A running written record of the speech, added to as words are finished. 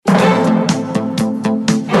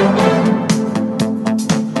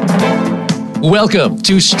Welcome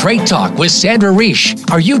to Straight Talk with Sandra.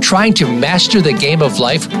 Are you trying to master the game of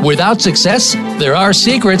life without success? There are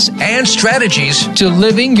secrets and strategies to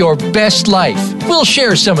living your best life. We'll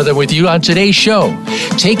share some of them with you on today's show.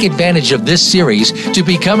 Take advantage of this series to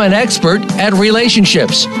become an expert at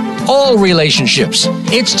relationships. All relationships.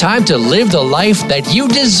 It's time to live the life that you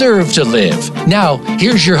deserve to live. Now,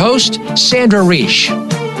 here's your host, Sandra.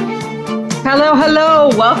 Hello, hello.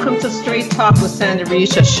 Welcome to Straight Talk with Sandra,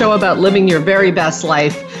 a show about living your very best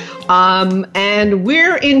life. And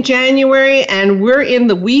we're in January, and we're in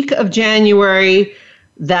the week of January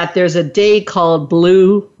that there's a day called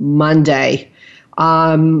Blue Monday.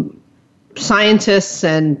 Scientists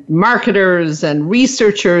and marketers and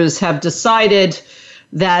researchers have decided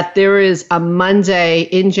that there is a Monday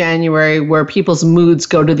in January where people's moods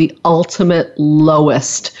go to the ultimate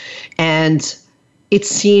lowest. And it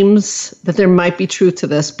seems that there might be truth to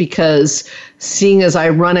this because seeing as I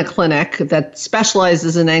run a clinic that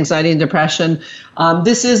specializes in anxiety and depression,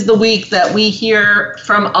 this is the week that we hear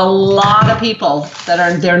from a lot of people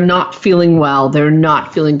that they're not feeling well, they're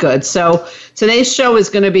not feeling good. So today's show is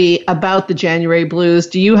going to be about the January blues.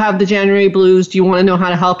 Do you have the January blues? Do you want to know how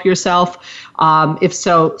to help yourself? If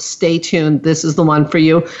so, stay tuned. This is the one for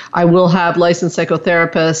you. I will have licensed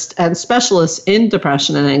psychotherapist and specialist in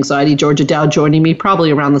depression and anxiety, Georgia Dow, joining me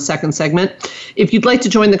probably around the second segment. If you'd like to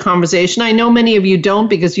join the conversation, I know many of you don't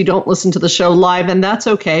because you don't listen to the show live, and that's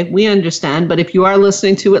okay. We understand. But if you are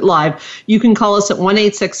listening to it live, you can call us at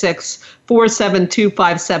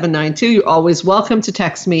 1-866-472-5792. You're always welcome to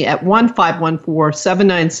text me at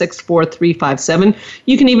 1-514-796-4357.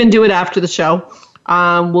 You can even do it after the show.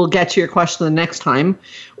 We'll get to your question the next time.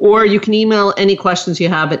 Or you can email any questions you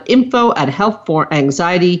have at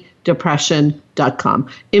info@helpforanxietydepression.com.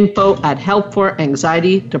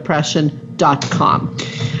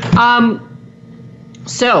 info@helpforanxietydepression.com.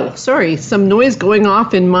 Sorry, some noise going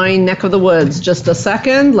off in my neck of the woods. Just a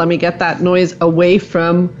second. Let me get that noise away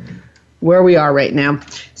from where we are right now.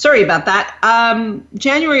 Sorry about that.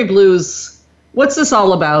 January blues. What's this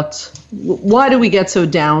all about? Why do we get so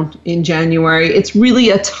down in January? It's really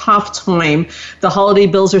a tough time. The holiday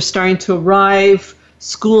bills are starting to arrive.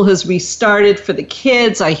 School has restarted for the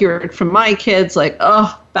kids. I hear it from my kids, like,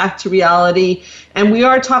 oh, back to reality. And we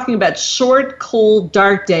are talking about short, cold,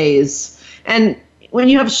 dark days. And when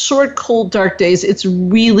you have short, cold, dark days, it's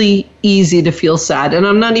really easy to feel sad. And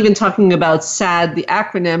I'm not even talking about SAD, the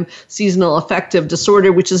acronym, seasonal affective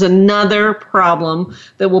disorder, which is another problem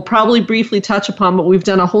that we'll probably briefly touch upon, but we've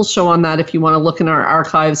done a whole show on that if you want to look in our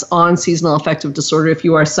archives on seasonal affective disorder if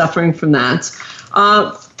you are suffering from that.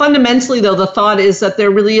 Fundamentally, though, the thought is that there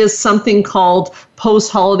really is something called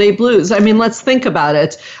post-holiday blues. I mean, let's think about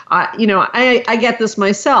it. I get this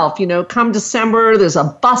myself. Come December, there's a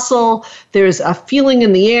bustle, there's a feeling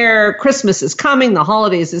in the air. Christmas is coming, the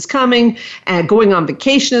holidays is coming, and going on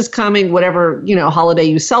vacation is coming. Whatever, holiday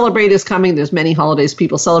you celebrate is coming. There's many holidays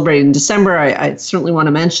people celebrate in December. I certainly want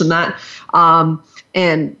to mention that.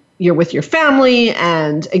 And you're with your family,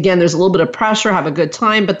 and again, there's a little bit of pressure, have a good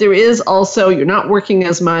time, but there is also, you're not working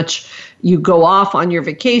as much, you go off on your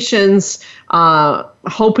vacations,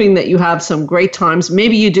 hoping that you have some great times.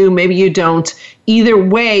 Maybe you do, maybe you don't. Either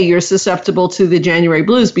way, you're susceptible to the January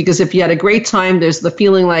blues, because if you had a great time, there's the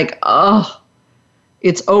feeling like, oh,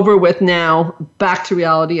 it's over with now, back to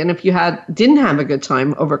reality. And if you didn't have a good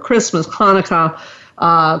time over Christmas, Hanukkah,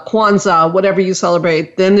 Kwanzaa, whatever you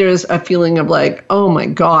celebrate, then there's a feeling of like, oh my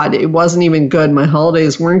God, it wasn't even good. My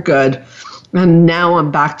holidays weren't good. And now I'm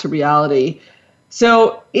back to reality.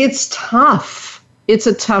 So it's tough. It's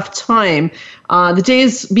a tough time. The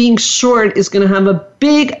days being short is going to have a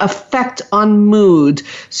big effect on mood.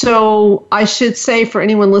 So I should say for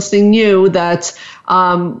anyone listening new that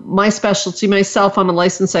my specialty, myself, I'm a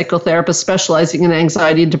licensed psychotherapist specializing in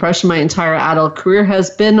anxiety and depression. My entire adult career has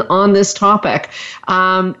been on this topic.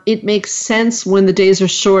 It makes sense when the days are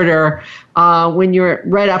shorter, when you're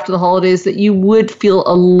right after the holidays, that you would feel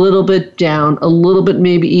a little bit down, a little bit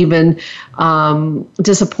maybe even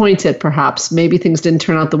disappointed perhaps. Maybe things didn't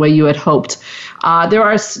turn out the way you had hoped. There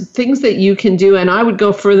are things that you can do, and I would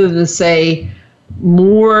go further than say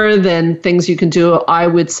more than things you can do. I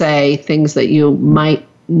would say things that you might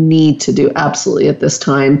need to do absolutely at this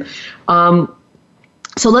time. So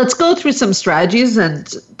let's go through some strategies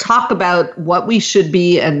and talk about what we should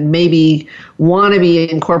be and maybe want to be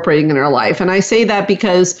incorporating in our life. And I say that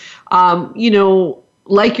because,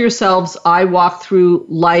 like yourselves, I walk through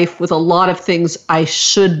life with a lot of things I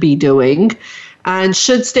should be doing. And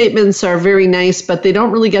should statements are very nice, but they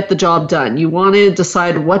don't really get the job done. You want to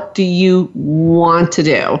decide, what do you want to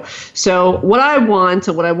do? So what I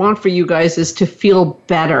want for you guys is to feel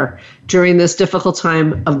better during this difficult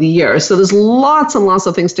time of the year. So there's lots and lots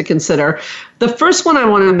of things to consider. The first one I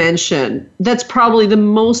want to mention, that's probably the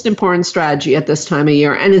most important strategy at this time of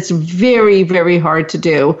year, and it's very, very hard to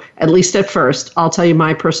do, at least at first. I'll tell you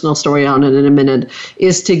my personal story on it in a minute,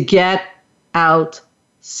 is to get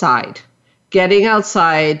outside. Getting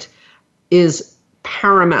outside is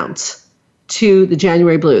paramount to the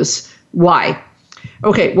January blues. Why?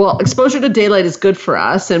 Okay, well, exposure to daylight is good for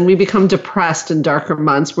us, and we become depressed in darker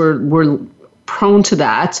months. We're prone to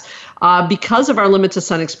that because of our limited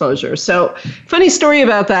sun exposure. So, funny story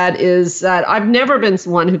about that is that I've never been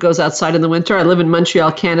one who goes outside in the winter. I live in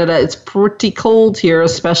Montreal, Canada. It's pretty cold here,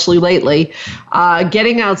 especially lately.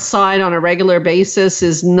 Getting outside on a regular basis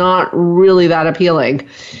is not really that appealing.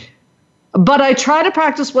 But I try to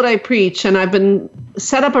practice what I preach, and I've been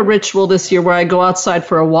set up a ritual this year where I go outside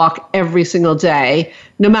for a walk every single day,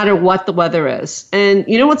 no matter what the weather is. And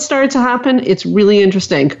you know what started to happen? It's really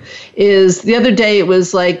interesting. Is the other day it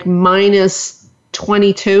was like minus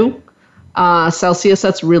 22 Celsius.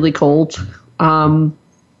 That's really cold. And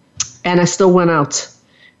I still went out.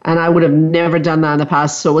 And I would have never done that in the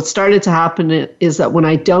past. So what started to happen is that when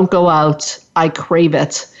I don't go out, I crave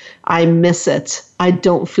it. I miss it. I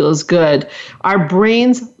don't feel as good. Our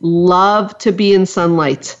brains love to be in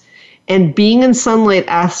sunlight. And being in sunlight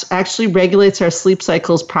actually regulates our sleep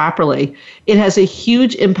cycles properly. It has a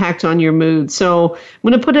huge impact on your mood. So I'm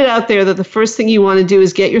going to put it out there that the first thing you want to do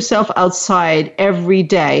is get yourself outside every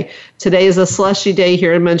day. Today is a slushy day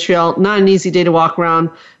here in Montreal. Not an easy day to walk around.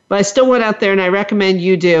 But I still went out there, and I recommend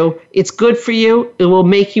you do. It's good for you. It will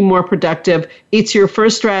make you more productive. It's your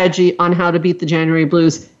first strategy on how to beat the January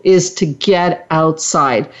blues is to get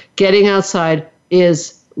outside. Getting outside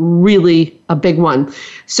is really a big one.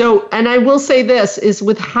 So, and I will say this, is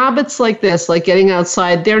with habits like this, like getting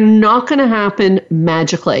outside, they're not going to happen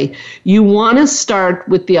magically. You want to start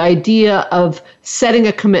with the idea of setting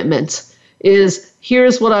a commitment.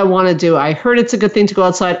 Here's what I want to do. I heard it's a good thing to go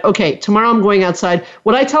outside. Okay, tomorrow I'm going outside.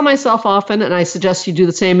 What I tell myself often, and I suggest you do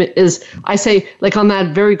the same, is I say, like on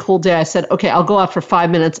that very cold day, I said, okay, I'll go out for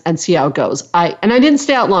 5 minutes and see how it goes. And I didn't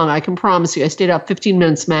stay out long. I can promise you. I stayed out 15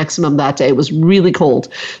 minutes maximum that day. It was really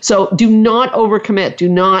cold. So do not overcommit. Do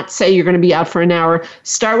not say you're going to be out for an hour.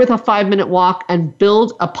 Start with a 5-minute walk and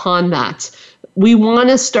build upon that. We want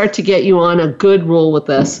to start to get you on a good roll with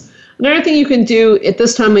this. Another thing you can do at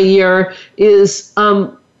this time of year is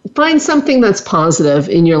find something that's positive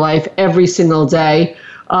in your life every single day.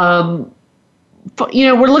 We're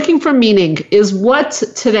looking for meaning. Is what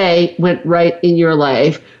today went right in your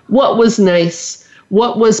life? What was nice?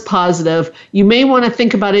 What was positive? You may want to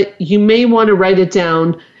think about it. You may want to write it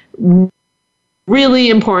down. Really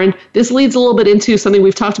important. This leads a little bit into something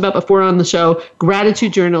we've talked about before on the show,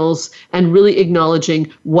 gratitude journals, and really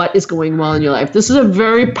acknowledging what is going well in your life. This is a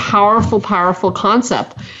very powerful, powerful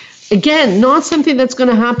concept. Again, not something that's going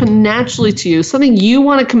to happen naturally to you, something you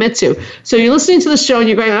want to commit to. So you're listening to the show and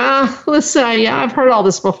you're going, listen, I've heard all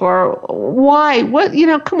this before. Why? What?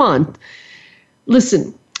 Come on.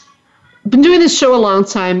 Listen, I've been doing this show a long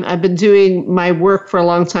time. I've been doing my work for a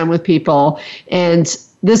long time with people, and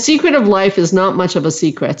the secret of life is not much of a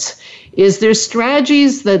secret. There's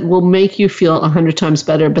strategies that will make you feel 100 times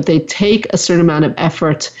better, but they take a certain amount of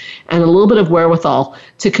effort and a little bit of wherewithal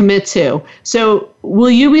to commit to. So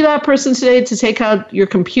will you be that person today to take out your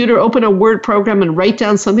computer, open a Word program, and write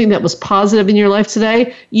down something that was positive in your life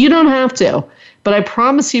today? You don't have to. But I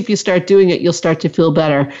promise you, if you start doing it, you'll start to feel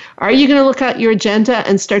better. Are you going to look at your agenda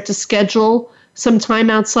and start to schedule some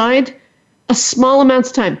time outside? A small amount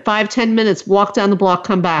of time, 5-10 minutes, walk down the block,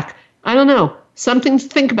 come back. I don't know, something to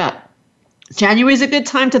think about. January is a good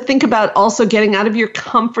time to think about also getting out of your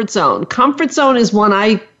comfort zone. Comfort zone is one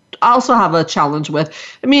I also have a challenge with.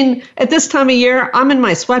 I mean, at this time of year, I'm in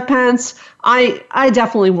my sweatpants. I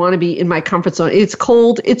definitely want to be in my comfort zone. It's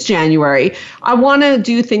cold. It's January. I want to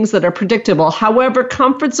do things that are predictable. However,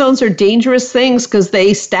 comfort zones are dangerous things because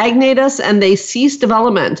they stagnate us and they cease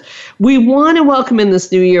development. We want to welcome in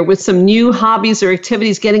this new year with some new hobbies or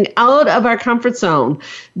activities, getting out of our comfort zone,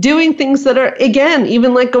 doing things that are, again,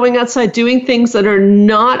 even like going outside, doing things that are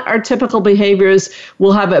not our typical behaviors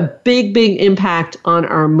will have a big, big impact on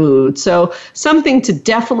our mood. So something to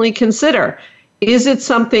definitely consider. Is it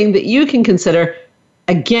something that you can consider?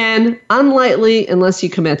 Again, unlikely unless you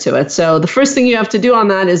commit to it. So the first thing you have to do on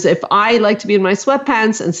that is, if I like to be in my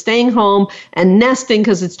sweatpants and staying home and nesting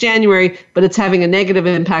because it's January, but it's having a negative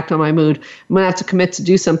impact on my mood, I'm going to have to commit to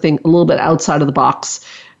do something a little bit outside of the box.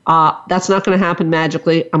 That's not going to happen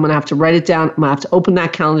magically. I'm going to have to write it down. I'm going to have to open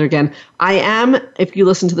that calendar again. I am, if you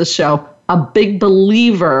listen to the show, a big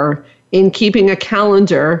believer in keeping a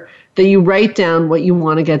calendar that you write down what you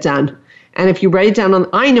want to get done. And if you write it down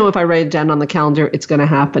I know if I write it down on the calendar, it's going to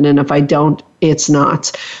happen. And if I don't, it's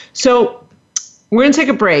not. So we're going to take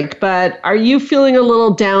a break, but are you feeling a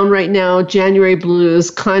little down right now? January blues,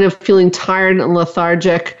 kind of feeling tired and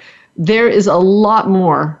lethargic. There is a lot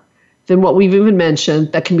more than what we've even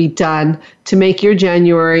mentioned that can be done to make your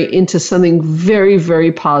January into something very,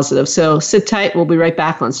 very positive. So sit tight. We'll be right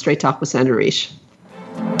back on Straight Talk with Sandra Reish.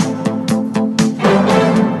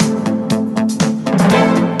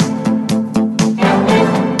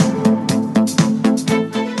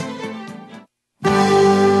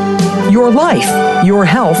 Your life, your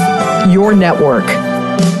health, your network.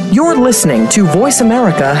 You're listening to Voice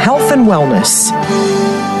America Health and Wellness.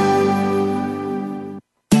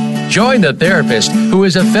 Join the therapist who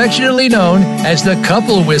is affectionately known as the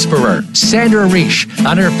Couple Whisperer, Sandra Reish,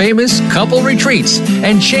 on her famous couple retreats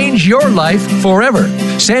and change your life forever.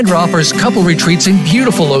 Sandra offers couple retreats in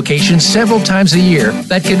beautiful locations several times a year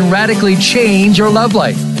that can radically change your love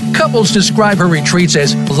life. Couples describe her retreats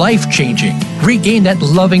as life-changing. Regain that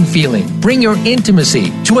loving feeling, bring your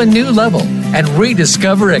intimacy to a new level, and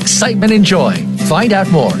rediscover excitement and joy. Find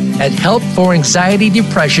out more at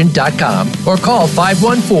helpforanxietydepression.com or call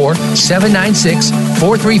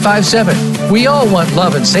 514-796-4357. We all want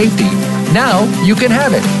love and safety. Now you can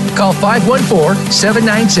have it. Call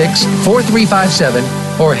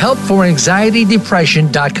 514-796-4357 or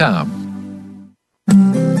helpforanxietydepression.com.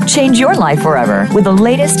 Change your life forever with the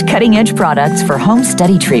latest cutting-edge products for home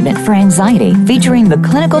study treatment for anxiety, featuring the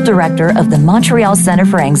clinical director of the Montreal Center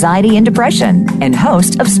for Anxiety and Depression and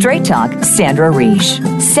host of Straight Talk, Sandra Reish.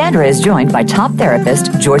 Sandra is joined by top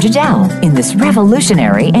therapist Georgia Dow in this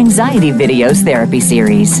revolutionary anxiety videos therapy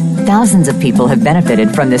series. Thousands of people have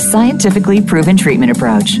benefited from this scientifically proven treatment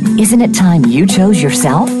approach. Isn't it time you chose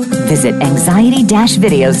yourself? Visit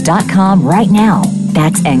anxiety-videos.com right now.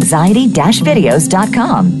 That's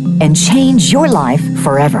anxiety-videos.com and change your life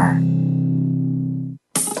forever.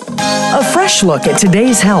 A fresh look at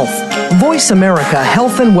today's health. Voice America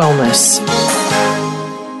Health and Wellness.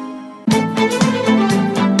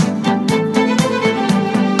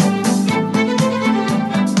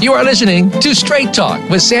 You are listening to Straight Talk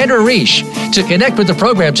with Sandra Reish. To connect with the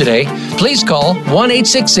program today, please call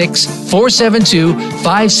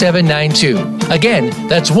 1-866-472-5792. Again,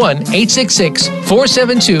 that's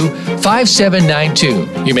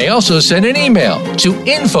 1-866-472-5792. You may also send an email to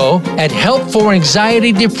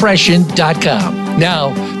info@helpforanxietydepression.com.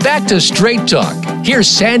 Now, back to Straight Talk. Here's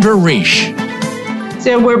Sandra Reish.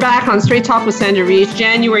 So we're back on Straight Talk with Sandra Reish.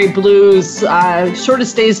 January blues,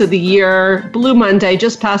 shortest days of the year. Blue Monday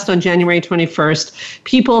just passed on January 21st.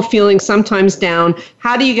 People feeling sometimes down.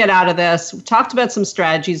 How do you get out of this? We talked about some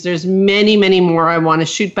strategies. There's many, many more I want to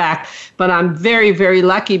shoot back. But I'm very, very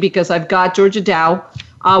lucky because I've got Georgia Dow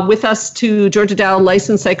with us, Georgia Dow,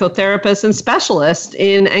 licensed psychotherapist and specialist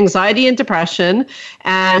in anxiety and depression,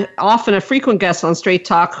 and often a frequent guest on Straight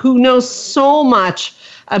Talk, who knows so much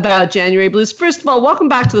about January blues. First of all, welcome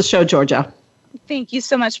back to the show, Georgia. Thank you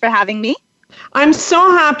so much for having me. I'm so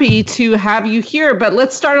happy to have you here, but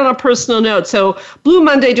let's start on a personal note. So Blue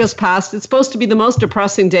Monday just passed. It's supposed to be the most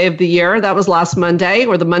depressing day of the year. That was last Monday,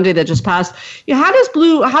 or the Monday that just passed. How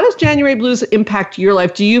does January blues impact your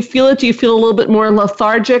life? Do you feel it? Do you feel a little bit more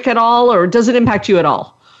lethargic at all, or does it impact you at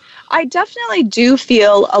all? I definitely do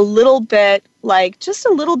feel a little bit just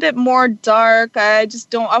a little bit more dark. I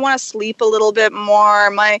want to sleep a little bit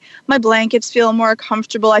more. My blankets feel more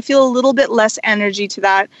comfortable. I feel a little bit less energy to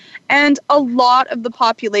that. And a lot of the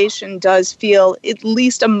population does feel at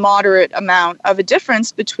least a moderate amount of a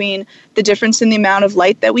difference between the difference in the amount of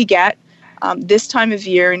light that we get this time of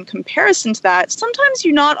year in comparison to that. Sometimes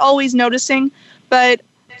you're not always noticing, but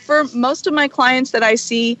for most of my clients that I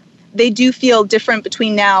see, they do feel different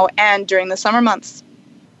between now and during the summer months.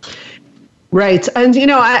 Right. And,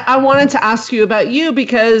 I wanted to ask you about you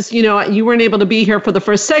because, you weren't able to be here for the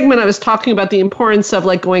first segment. I was talking about the importance of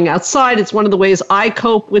going outside. It's one of the ways I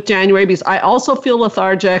cope with January because I also feel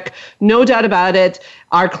lethargic, no doubt about it.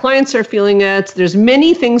 Our clients are feeling it. There's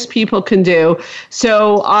many things people can do.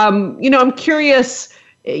 So, I'm curious.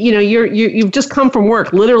 You've just come from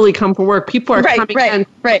work, literally come from work. People are coming in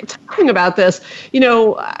talking about this.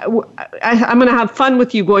 I'm going to have fun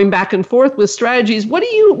with you going back and forth with strategies.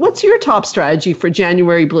 What's your top strategy for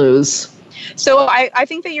January blues? So I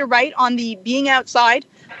think that you're right on the being outside.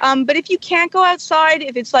 But if you can't go outside,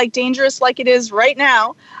 if it's like dangerous like it is right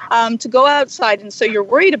now, to go outside, and so you're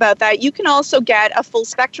worried about that, you can also get a full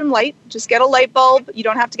spectrum light. Just get a light bulb. You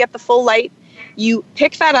don't have to get the full light. You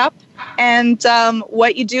pick that up, and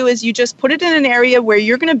what you do is you just put it in an area where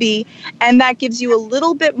you're going to be, and that gives you a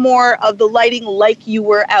little bit more of the lighting like you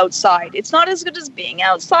were outside. It's not as good as being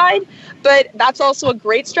outside, but that's also a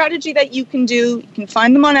great strategy that you can do. You can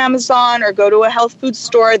find them on Amazon or go to a health food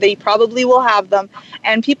store. They probably will have them,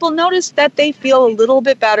 and people notice that they feel a little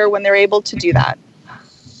bit better when they're able to do that.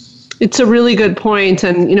 It's a really good point.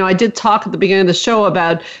 And, I did talk at the beginning of the show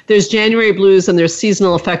about there's January blues and there's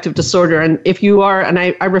seasonal affective disorder. And if you are, and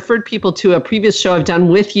I referred people to a previous show I've done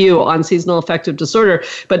with you on seasonal affective disorder,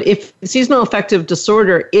 but if seasonal affective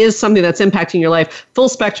disorder is something that's impacting your life, full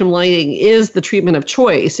spectrum lighting is the treatment of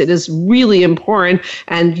choice. It is really important.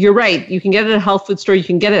 And you're right. You can get it at a health food store. You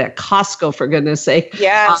can get it at Costco, for goodness sake.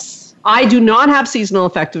 Yes. I do not have seasonal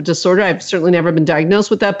affective disorder. I've certainly never been diagnosed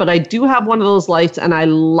with that, but I do have one of those lights and I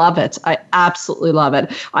love it. I absolutely love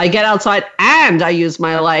it. I get outside and I use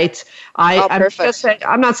my light.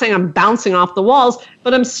 I'm not saying I'm bouncing off the walls,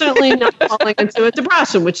 but I'm certainly not falling into a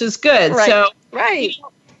depression, which is good. Right. So, right.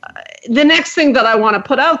 The next thing that I want to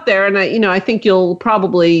put out there, and I think you'll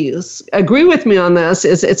probably agree with me on this,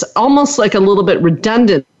 is it's almost like a little bit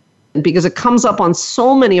redundant, because it comes up on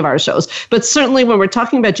so many of our shows. But certainly when we're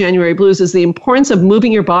talking about January blues, is the importance of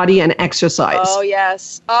moving your body and exercise. Oh,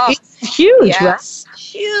 yes. Oh, it's huge, yes. Right?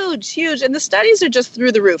 Huge. And the studies are just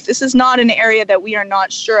through the roof. This is not an area that we are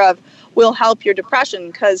not sure of will help your depression,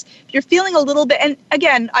 because if you're feeling a little bit, and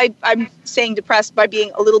again, I'm saying depressed by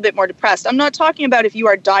being a little bit more depressed. I'm not talking about if you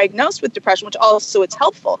are diagnosed with depression, which also it's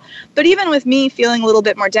helpful. But even with me feeling a little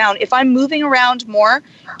bit more down, if I'm moving around more,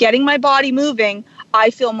 getting my body moving, I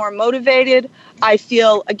feel more motivated. I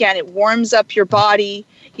feel, again, it warms up your body.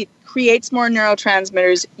 It creates more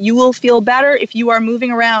neurotransmitters. You will feel better if you are moving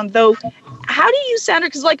around. Though, how do you, Sandra?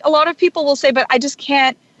 Because a lot of people will say, but I just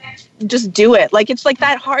can't just do it. It's like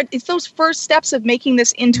that hard. It's those first steps of making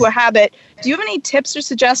this into a habit. Do you have any tips or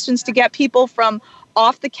suggestions to get people from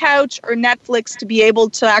off the couch or Netflix to be able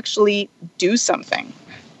to actually do something?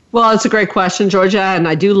 Well, it's a great question, Georgia, and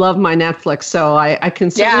I do love my Netflix, so I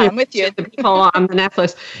can certainly I'm with you. the people on the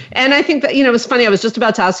Netflix. And I think that, it was funny, I was just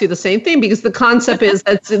about to ask you the same thing, because the concept is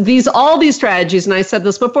that all these strategies, and I said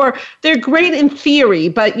this before, they're great in theory,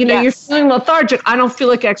 but, you're feeling lethargic, I don't feel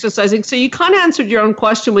like exercising. So you kind of answered your own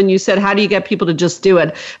question when you said, how do you get people to just do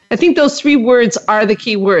it? I think those 3 words are the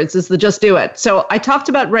key words, is the just do it. So I talked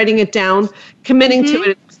about writing it down, committing to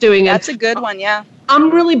it, doing it. That's a good one, yeah.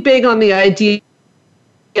 I'm really big on the idea.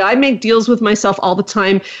 Yeah, I make deals with myself all the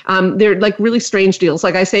time. They're like really strange deals.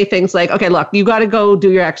 Like I say things like, okay, look, you got to go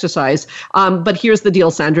do your exercise. But here's the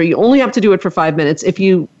deal, Sandra. You only have to do it for 5 minutes. If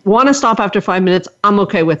you want to stop after 5 minutes, I'm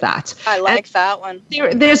okay with that. I like that one.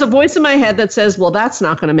 There's a voice in my head that says, well, that's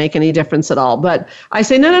not going to make any difference at all. But I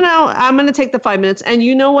say, no, I'm going to take the 5 minutes. And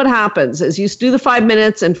you know what happens is you do the 5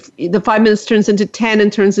 minutes and the 5 minutes turns into 10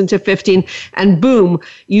 and turns into 15 and boom,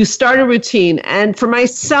 you start a routine. And for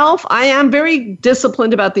myself, I am very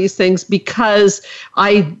disciplined about these things because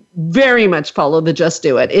I very much follow the just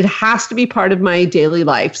do it. It has to be part of my daily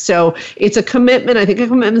life. So it's a commitment. I think a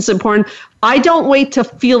commitment is important. I don't wait to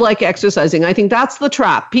feel like exercising. I think that's the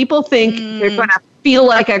trap. People think they're going to feel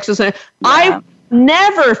like exercising. Yeah. I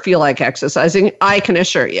never feel like exercising, I can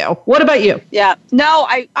assure you. What about you? Yeah. No,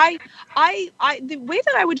 I the way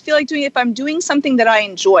that I would feel like doing it, if I'm doing something that I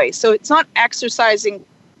enjoy. So it's not exercising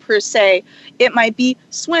per se. It might be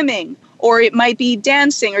swimming, or it might be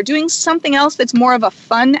dancing, or doing something else that's more of a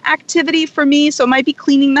fun activity for me. So it might be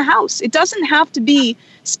cleaning the house. It doesn't have to be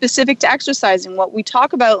specific to exercising. What we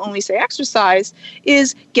talk about when we say exercise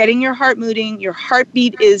is getting your heart moving. Your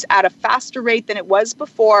heartbeat is at a faster rate than it was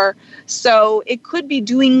before. So it could be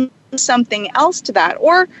doing something else to that,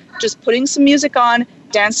 or just putting some music on,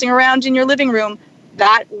 dancing around in your living room.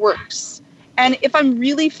 That works. And if I'm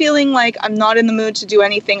really feeling like I'm not in the mood to do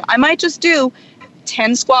anything, I might just do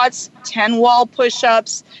 10 squats, 10 wall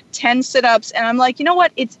push-ups, 10 sit-ups. And I'm like, you know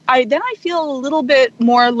what? Then I feel a little bit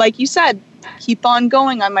more, like you said, keep on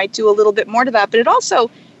going. I might do a little bit more to that, but it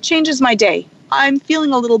also changes my day. I'm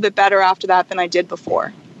feeling a little bit better after that than I did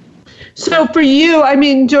before. So for you, I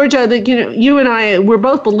mean, Georgia, you and I, we're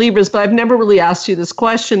both believers, but I've never really asked you this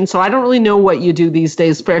question, so I don't really know what you do these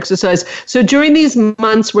days for exercise. So during these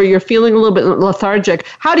months where you're feeling a little bit lethargic,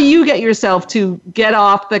 how do you get yourself to get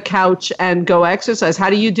off the couch and go exercise? How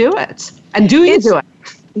do you do it? And do you do it?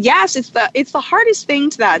 Yes, it's the hardest thing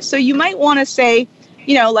to that. So you might want to say,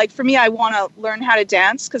 like for me, I want to learn how to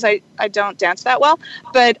dance because I don't dance that well,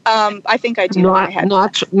 but I think I do in my head.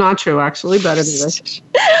 Not true, actually, but anyway.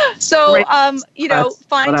 So,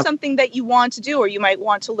 find something that you want to do, or you might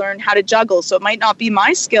want to learn how to juggle. So it might not be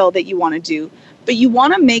my skill that you want to do, but you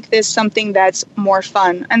want to make this something that's more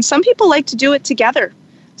fun. And some people like to do it together.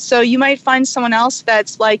 So you might find someone else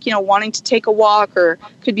that's like, wanting to take a walk, or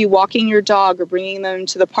could be walking your dog or bringing them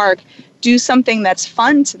to the park. Do something that's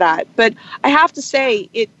fun to that. But I have to say,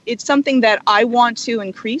 it's something that I want to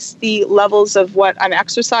increase the levels of what I'm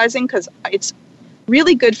exercising, because it's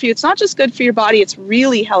really good for you. It's not just good for your body, it's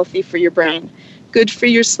really healthy for your brain. Good for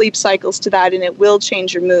your sleep cycles to that, and it will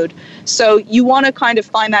change your mood. So you want to kind of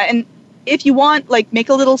find that. And if you want, like, make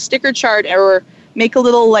a little sticker chart or make a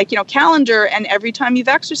little, calendar, and every time you've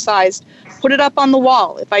exercised, put it up on the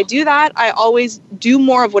wall. If I do that, I always do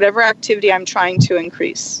more of whatever activity I'm trying to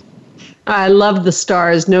increase. I love the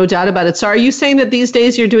stars, no doubt about it. So are you saying that these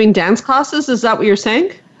days you're doing dance classes? Is that what you're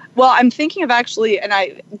saying? Well, I'm thinking of actually, and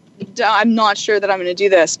I'm not sure that I'm going to do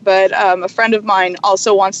this, but a friend of mine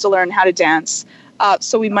also wants to learn how to dance.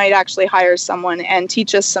 So we might actually hire someone and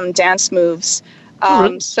teach us some dance moves.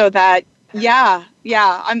 So that,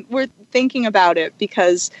 we're thinking about it,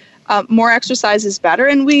 because more exercise is better.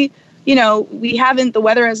 And the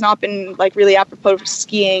weather has not been really apropos for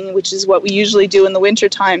skiing, which is what we usually do in the winter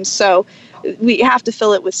time. So we have to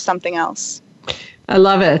fill it with something else. I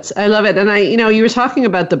love it. And you were talking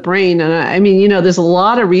about the brain, and there's a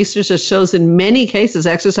lot of research that shows in many cases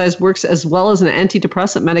exercise works as well as an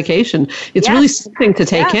antidepressant medication. It's really something to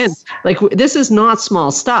take in. Like, this is not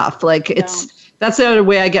small stuff. That's the other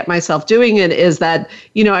way I get myself doing it, is that,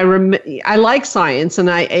 I like science, and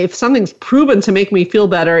if something's proven to make me feel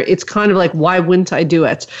better, it's kind of like, why wouldn't I do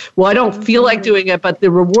it? Well, I don't feel like doing it, but the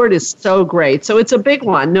reward is so great. So it's a big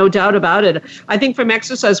one, no doubt about it. I think from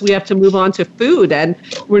exercise, we have to move on to food, and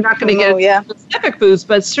we're not going to get specific foods,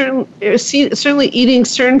 but certainly eating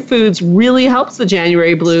certain foods really helps the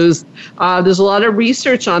January blues. There's a lot of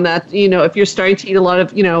research on that. If you're starting to eat a lot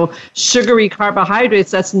of, sugary carbohydrates,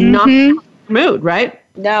 that's not mood, right?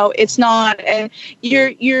 No, it's not. And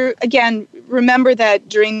you're again, remember that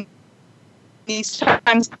during these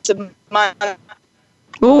times of month,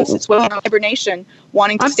 it's hibernation,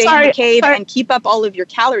 wanting to stay in the cave and keep up all of your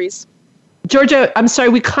calories. Georgia, I'm sorry,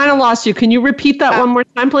 we kind of lost you. Can you repeat that one more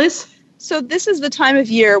time, please? So this is the time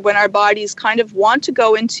of year when our bodies kind of want to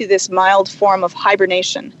go into this mild form of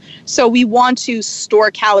hibernation. So we want to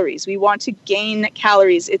store calories. We want to gain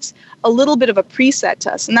calories. It's a little bit of a preset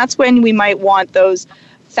to us. And that's when we might want those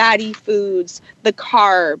fatty foods, the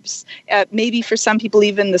carbs, maybe for some people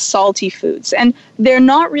even the salty foods. And they're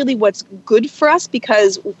not really what's good for us,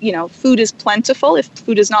 because, food is plentiful. If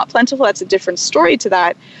food is not plentiful, that's a different story to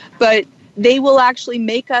that. But they will actually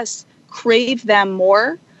make us crave them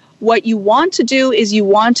more. What you want to do is you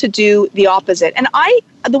want to do the opposite. And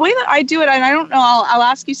the way that I do it, and I don't know, I'll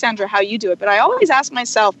ask you, Sandra, how you do it, but I always ask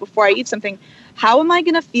myself before I eat something, how am I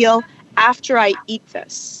going to feel after I eat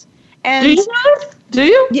this? And do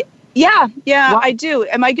you? Yeah, wow. I do.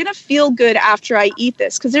 Am I going to feel good after I eat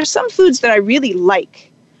this? Because there's some foods that I really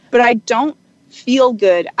like, but I don't feel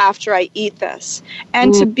good after I eat this.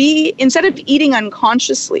 And to be, instead of eating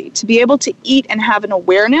unconsciously, to be able to eat and have an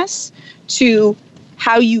awareness to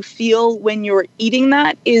how you feel when you're eating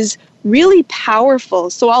that is really powerful.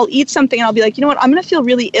 So I'll eat something and I'll be like, you know what, I'm going to feel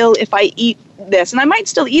really ill if I eat this. And I might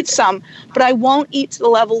still eat some, but I won't eat to the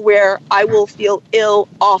level where I will feel ill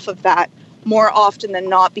off of that more often than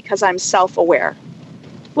not, because I'm self-aware.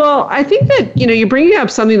 Well, I think that, you're bringing up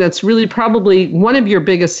something that's really probably one of your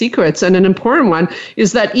biggest secrets, and an important one,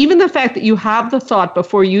 is that even the fact that you have the thought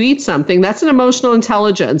before you eat something, that's an emotional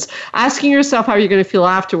intelligence. Asking yourself how you're going to feel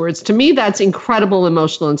afterwards, to me, that's incredible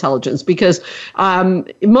emotional intelligence, because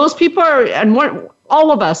most people are, and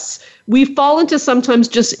all of us, we fall into sometimes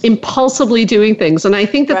just impulsively doing things. And I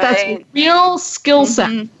think that that's a real skill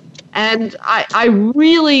set. And I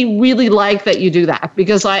really, really like that you do that,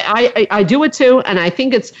 because I do it too, and I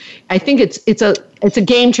think it's a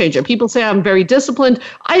game changer. People say I'm very disciplined.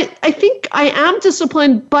 I think I am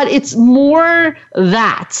disciplined, but it's more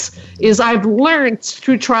that is I've learned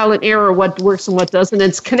through trial and error what works and what doesn't.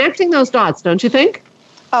 It's connecting those dots, don't you think?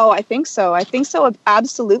 Oh, I think so. I think so,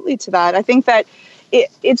 absolutely, to that. I think that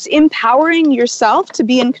it's empowering yourself to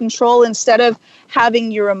be in control instead of having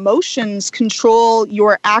your emotions control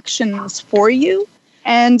your actions for you.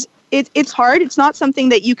 And it's hard. It's not something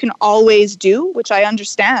that you can always do, which I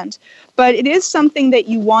understand, but it is something that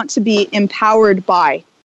you want to be empowered by.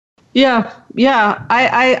 Yeah, Yeah,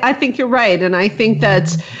 I think you're right. And I think that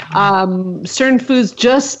certain foods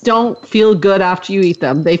just don't feel good after you eat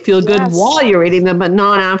them. They feel good while you're eating them, but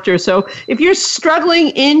not after. So if you're struggling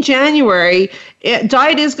in January,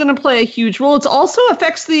 diet is going to play a huge role. It also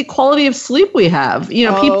affects the quality of sleep we have.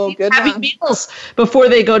 People having meals before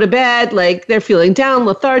they go to bed, like they're feeling down,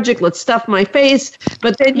 lethargic, let's stuff my face.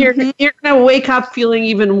 But then you're going to wake up feeling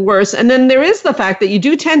even worse. And then there is the fact that you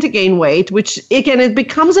do tend to gain weight, which again, it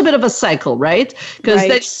becomes a bit of a cycle, right? Because then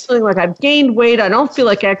you're feeling like I've gained weight, I don't feel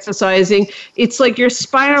like exercising. It's like you're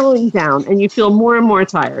spiraling down and you feel more and more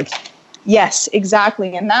tired. Yes,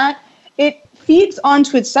 exactly. And that it feeds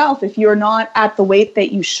onto itself if you're not at the weight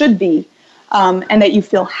that you should be and that you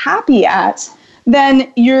feel happy at,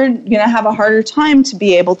 then you're going to have a harder time to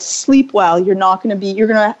be able to sleep well. You're going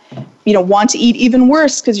to want to eat even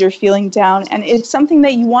worse because you're feeling down. And it's something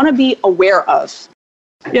that you want to be aware of.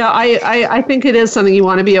 Yeah, I think it is something you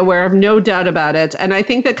want to be aware of, no doubt about it. And I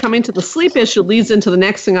think that coming to the sleep issue leads into the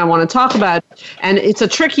next thing I want to talk about. And it's a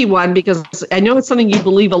tricky one because I know it's something you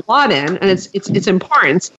believe a lot in, and it's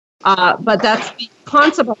important. But that's the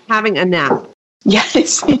concept of having a nap.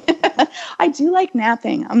 Yes, I do like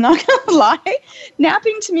napping. I'm not going to lie.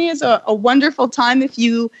 Napping to me is a wonderful time if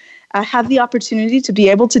you have the opportunity to be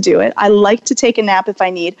able to do it. I like to take a nap if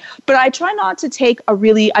I need, but I try not to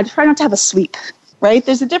have a sleep. Right?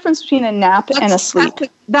 There's a difference between a nap and a sleep.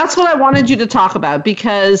 That's what I wanted you to talk about,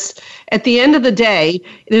 because at the end of the day,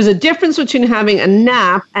 there's a difference between having a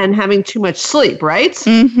nap and having too much sleep, right?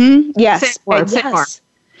 Mm-hmm. Yes. Yes.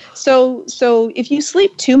 So if you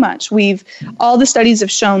sleep too much, all the studies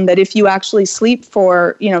have shown that if you actually sleep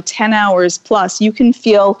for 10 hours plus, you can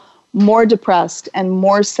feel more depressed and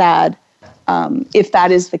more sad. If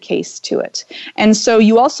that is the case to it. And so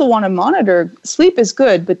you also want to monitor, sleep is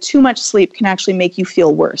good, but too much sleep can actually make you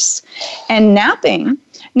feel worse. And napping,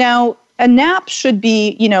 now a nap should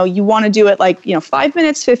be, you want to do it like, 5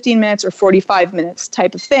 minutes, 15 minutes, or 45 minutes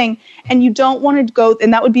type of thing. And you don't want to go,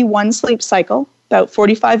 and that would be one sleep cycle, about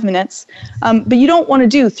 45 minutes. But you don't want to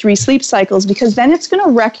do 3 sleep cycles because then it's going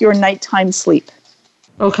to wreck your nighttime sleep.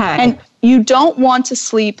 Okay. And you don't want to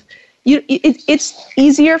sleep. It's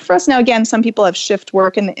easier for us. Now, again, some people have shift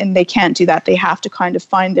work and they can't do that. They have to kind of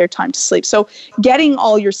find their time to sleep. So getting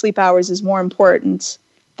all your sleep hours is more important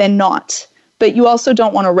than not. But you also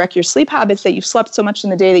don't want to wreck your sleep habits that you've slept so much in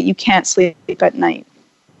the day that you can't sleep at night.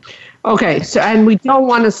 Okay. So, and we don't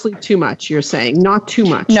want to sleep too much, you're saying, not too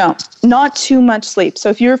much. No, not too much sleep. So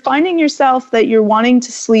if you're finding yourself that you're wanting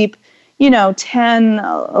to sleep, 10,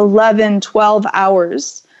 11, 12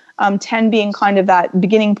 hours, 10 being kind of that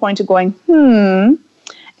beginning point of going,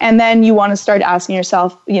 and then you want to start asking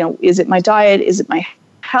yourself, is it my diet? Is it my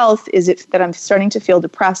health? Is it that I'm starting to feel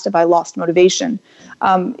depressed? Have I lost motivation?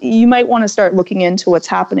 You might want to start looking into what's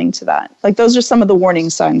happening to that. Like those are some of the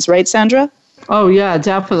warning signs, right, Sandra? Oh, yeah,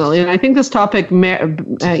 definitely. And I think this topic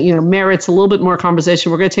merits a little bit more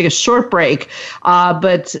conversation. We're going to take a short break,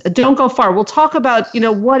 but don't go far. We'll talk about,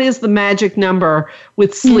 what is the magic number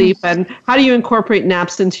with sleep and how do you incorporate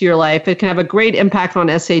naps into your life? It can have a great impact on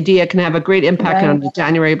SAD. It can have a great impact on the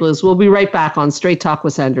January blues. We'll be right back on Straight Talk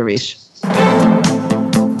with Sandra Reish.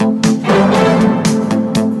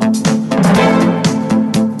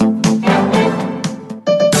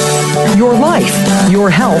 Your life,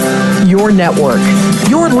 your health, your network.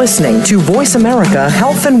 You're listening to Voice America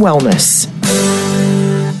Health and Wellness.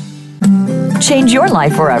 Change your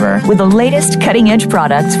life forever with the latest cutting-edge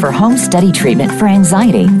products for home study treatment for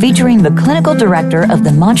anxiety, featuring the clinical director of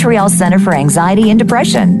the Montreal Center for Anxiety and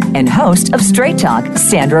Depression and host of Straight Talk,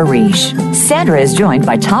 Sandra Reish. Sandra is joined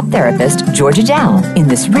by top therapist Georgia Dow in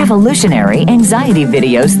this revolutionary anxiety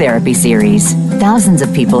videos therapy series. Thousands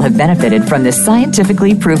of people have benefited from this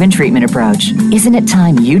scientifically proven treatment approach. Isn't it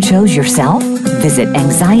time you chose yourself? Visit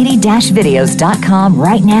anxiety-videos.com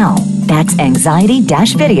right now. That's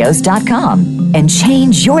anxiety-videos.com and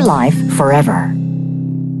change your life forever.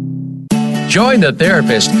 Join the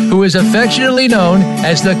therapist who is affectionately known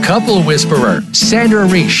as the Couple Whisperer, Sandra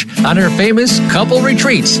Reish, on her famous couple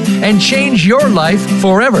retreats and change your life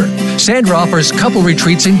forever. Sandra offers couple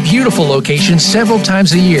retreats in beautiful locations several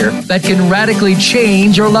times a year that can radically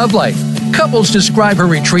change your love life. Couples describe her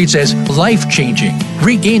retreats as life-changing.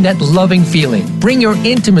 Regain that loving feeling, bring your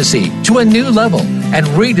intimacy to a new level, and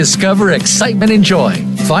rediscover excitement and joy.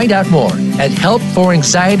 Find out more at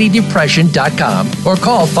helpforanxietydepression.com or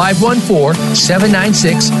call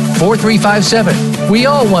 514-796-4357. We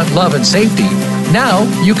all want love and safety. Now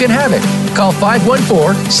you can have it. Call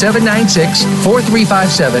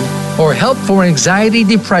 514-796-4357 or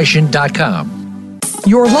helpforanxietydepression.com.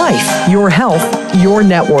 Your life, your health, your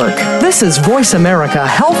network. This is Voice America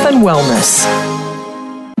Health and Wellness.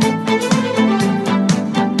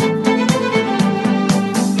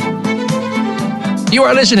 You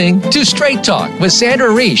are listening to Straight Talk with Sandra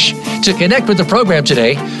Reish. To connect with the program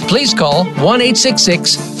today, please call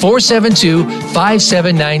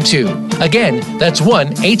 1-866-472-5792. Again, that's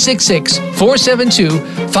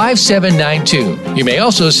 1-866-472-5792. You may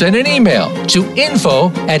also send an email to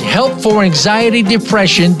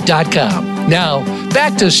info@helpforanxietydepression.com. Now,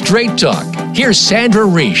 back to Straight Talk. Here's Sandra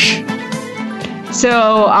Reish.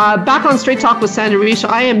 So back on Straight Talk with Sandra Reish,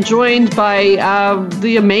 I am joined by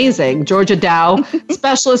the amazing Georgia Dow,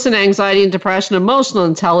 specialist in anxiety and depression, emotional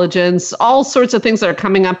intelligence, all sorts of things that are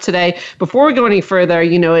coming up today. Before we go any further,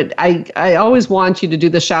 I always want you to do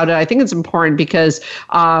the shout out. I think it's important because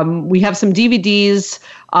we have some DVDs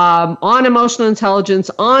on emotional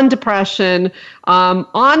intelligence, on depression,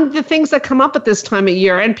 on the things that come up at this time of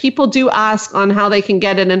year. And people do ask on how they can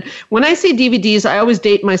get it. And when I say DVDs, I always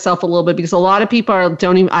date myself a little bit because a lot of people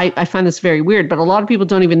don't even, I find this very weird, but a lot of people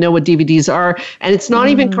don't even know what DVDs are. And it's not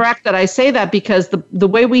even correct that I say that because the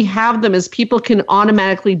way we have them is people can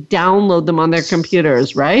automatically download them on their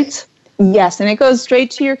computers, right? Yes, and it goes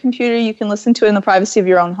straight to your computer. You can listen to it in the privacy of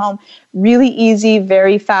your own home. Really easy,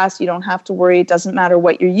 very fast. You don't have to worry. It doesn't matter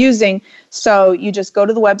what you're using. So you just go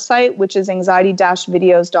to the website, which is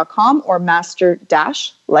anxiety-videos.com or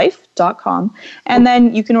master-life.com. And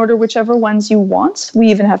then you can order whichever ones you want.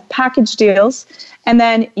 We even have package deals. And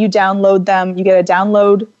then you download them. You get a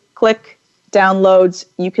download, click, downloads.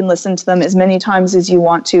 You can listen to them as many times as you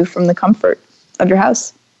want to from the comfort of your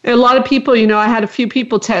house. A lot of people, I had a few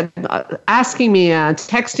people asking me,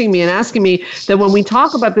 texting me and asking me that when we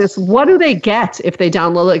talk about this, what do they get if they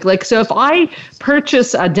download it? Like, so if I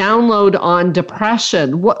purchase a download on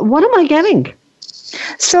depression, what am I getting?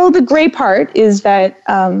 So the great part is that,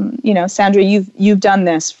 Sandra, you've done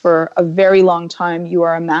this for a very long time. You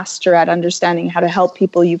are a master at understanding how to help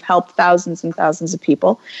people. You've helped thousands and thousands of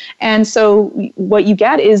people. And so what you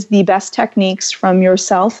get is the best techniques from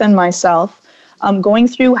yourself and myself, going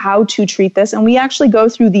through how to treat this. And we actually go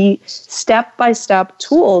through the step-by-step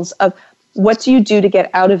tools of what do you do to get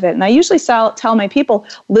out of it. And I usually tell my people,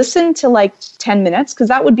 listen to like 10 minutes, because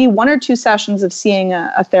that would be 1 or 2 sessions of seeing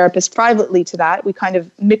a therapist privately to that. We kind of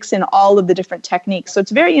mix in all of the different techniques. So it's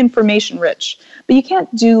very information rich, but you can't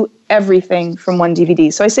do everything from one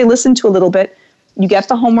DVD. So I say, listen to a little bit. You get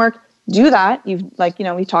the homework, do that.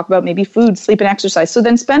 We talk about maybe food, sleep, and exercise. So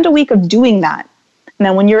then spend a week of doing that. And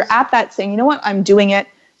then when you're at that saying, you know what, I'm doing it,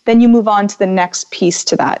 then you move on to the next piece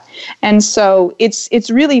to that. And so it's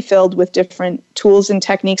really filled with different tools and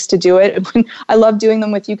techniques to do it. I love doing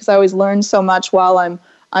them with you because I always learn so much while I'm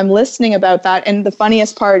listening about that. And the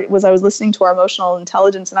funniest part was I was listening to our emotional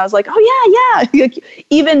intelligence and I was like, oh, yeah.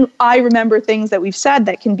 Even I remember things that we've said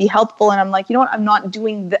that can be helpful. And I'm like, you know what, I'm not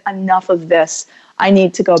doing enough of this. I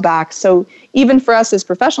need to go back. So even for us as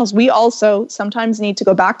professionals, we also sometimes need to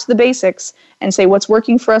go back to the basics and say what's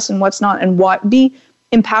working for us and what's not, and be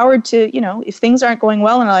empowered to, if things aren't going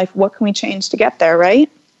well in our life, what can we change to get there,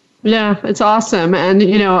 right? Yeah, it's awesome. And,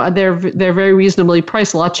 they're very reasonably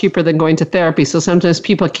priced, a lot cheaper than going to therapy. So sometimes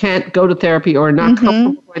people can't go to therapy or not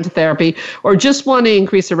comfortable going to therapy or just want to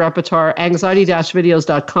increase their repertoire.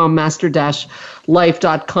 Anxiety-videos.com,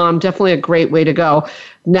 master-life.com. Definitely a great way to go.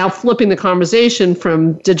 Now flipping the conversation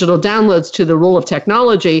from digital downloads to the role of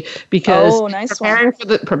technology, because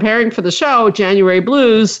preparing for the show, January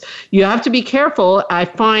Blues, you have to be careful. I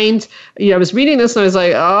find, I was reading this and I was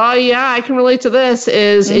like, oh yeah, I can relate to this,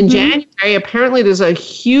 in January, apparently there's a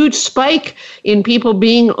huge spike in people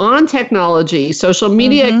being on technology, social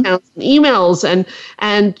media accounts, and emails, and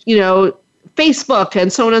Facebook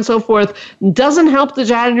and so on and so forth. Doesn't help the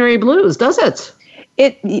January Blues, does it?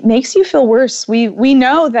 It makes you feel worse. We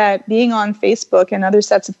know that being on Facebook and other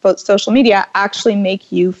sets of social media actually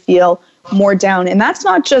make you feel more down. And that's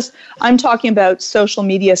not just, I'm talking about social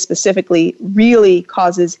media specifically, really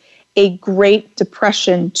causes a great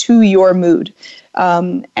depression to your mood.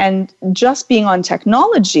 And just being on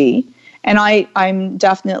technology, and I'm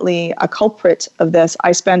definitely a culprit of this.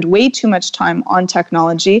 I spend way too much time on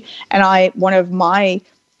technology. And one of my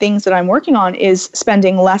things that I'm working on is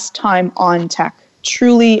spending less time on tech.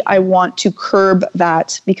 Truly, I want to curb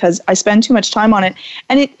that because I spend too much time on it.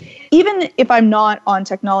 And even if I'm not on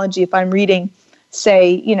technology, if I'm reading,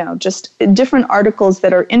 say, just different articles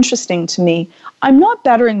that are interesting to me, I'm not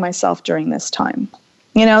bettering myself during this time.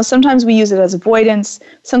 Sometimes we use it as avoidance.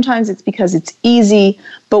 Sometimes it's because it's easy.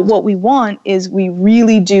 But what we want is we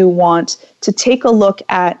really do want to take a look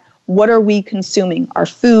at what are we consuming, our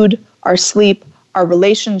food, our sleep, our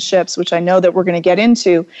relationships, which I know that we're going to get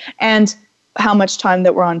into, and how much time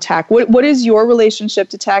that we're on tech. What is your relationship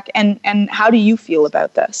to tech, and how do you feel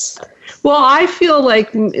about this? Well, I feel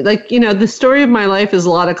like, the story of my life is a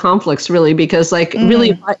lot of conflicts, really, because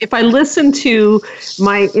really, if I listen to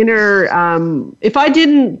my inner, if I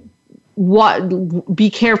didn't be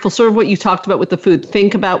careful, sort of what you talked about with the food,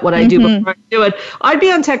 think about what I do before I do it, I'd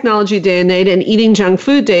be on technology day and night and eating junk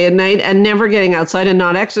food day and night and never getting outside and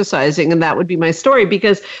not exercising. And that would be my story,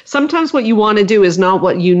 because sometimes what you want to do is not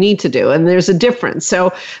what you need to do. And there's a difference.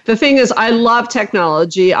 So the thing is, I love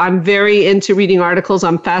technology. I'm very into reading articles.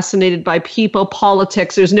 I'm fascinated by people,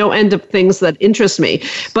 politics. There's no end of things that interest me.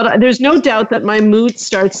 But there's no doubt that my mood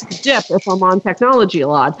starts to dip if I'm on technology a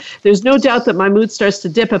lot. There's no doubt that my mood starts to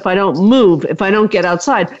dip if I don't move, if I don't get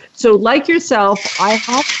outside. So like yourself, I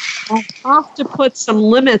have to put some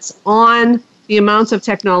limits on the amounts of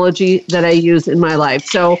technology that I use in my life.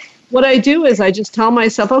 So what I do is I just tell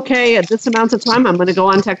myself, okay, at this amount of time, I'm going to go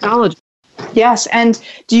on technology. Yes. And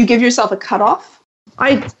do you give yourself a cutoff?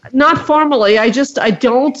 Not formally. I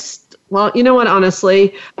don't. Well, you know what,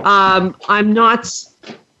 honestly,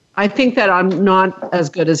 I think that I'm not as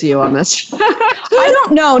good as you on this. I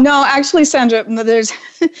don't know. No, actually, Sandra,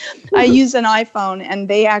 I use an iPhone, and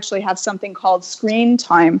they actually have something called screen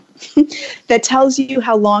time that tells you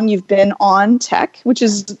how long you've been on tech, which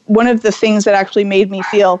is one of the things that actually made me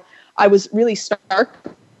feel I was really stark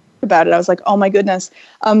about it. I was like, oh my goodness.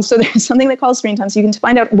 So there's something they call screen time, so you can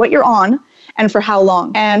find out what you're on and for how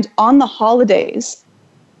long. And on the holidays,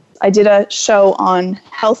 I did a show on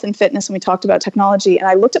health and fitness, and we talked about technology, and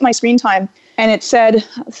I looked at my screen time, and it said,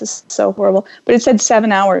 this is so horrible, but it said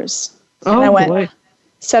 7 hours. Oh, and I went, boy.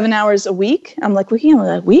 7 hours a week? I'm like, looking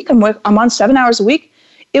at a week? I'm on 7 hours a week?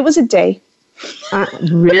 It was a day.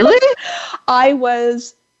 Really? I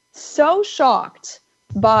was so shocked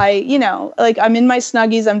by, I'm in my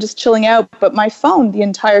Snuggies, I'm just chilling out, but my phone the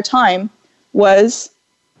entire time was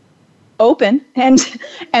open and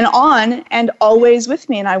on and always with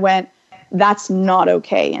me. And I went, that's not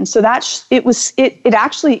okay. And so it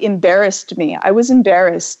actually embarrassed me. I was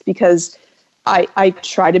embarrassed because I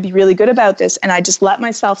try to be really good about this, and I just let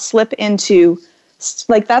myself slip into,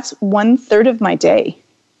 that's 1/3 of my day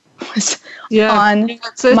on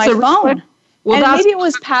my phone. Well, and maybe it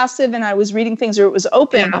was passive and I was reading things, or it was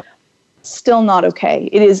open. Yeah. Still not okay.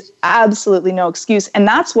 It is absolutely no excuse. And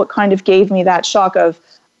that's what kind of gave me that shock of,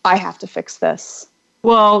 I have to fix this.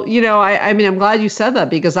 Well, I mean, I'm glad you said that,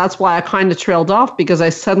 because that's why I kind of trailed off, because I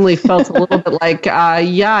suddenly felt a little bit like,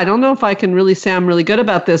 I don't know if I can really say I'm really good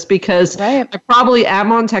about this, because I probably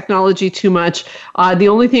am on technology too much. The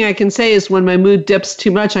only thing I can say is when my mood dips too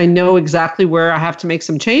much, I know exactly where I have to make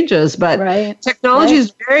some changes. But technology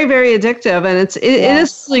is very, very addictive, and it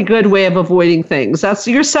is a really good way of avoiding things. That's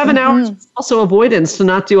your 7 hours is also avoidance to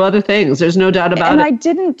not do other things. There's no doubt about it. And I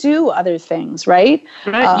didn't do other things, right?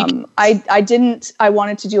 I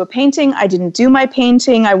wanted to do a painting. I didn't do my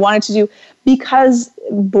painting. I wanted to do, because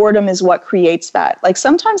boredom is what creates that. Like,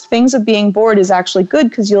 sometimes things of being bored is actually good,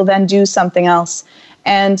 because you'll then do something else.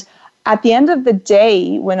 And at the end of the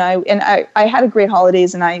day, when I had a great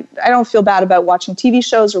holidays, and I don't feel bad about watching TV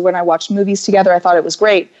shows or when I watched movies together. I thought it was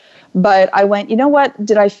great. But I went, you know what?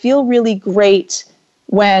 Did I feel really great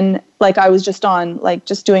when I was just on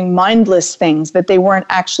just doing mindless things, that they weren't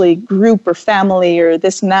actually group or family or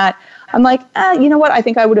this and that? I'm like, you know what? I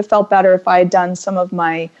think I would have felt better if I had done some of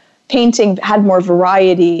my painting, had more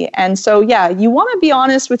variety. And so, you want to be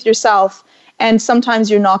honest with yourself. And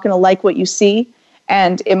sometimes you're not going to like what you see,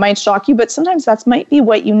 and it might shock you, but sometimes that might be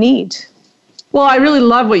what you need. Well, I really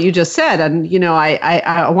love what you just said. And,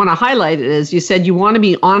 I want to highlight it as you said, you want to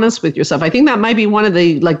be honest with yourself. I think that might be one of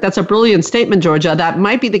the, that's a brilliant statement, Georgia. That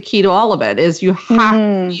might be the key to all of it, is you have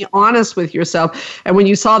to be honest with yourself. And when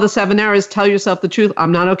you saw the 7 hours, tell yourself the truth.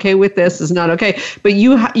 I'm not okay with this. This is not okay. But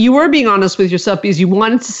you were being honest with yourself because you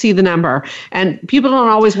wanted to see the number. And people don't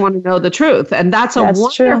always want to know the truth. And that's a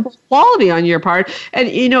wonderful quality on your part. And,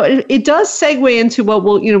 it does segue into what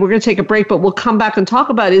we're going to take a break, but we'll come back and talk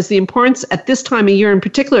about is the importance at this time of year in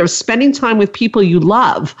particular of spending time with people you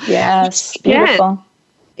love. Yes, beautiful.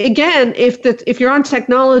 Again, if you're on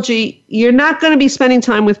technology, you're not going to be spending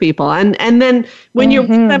time with people. And then when you're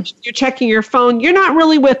with them, you're checking your phone, you're not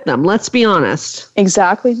really with them. Let's be honest.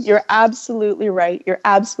 Exactly. You're absolutely right.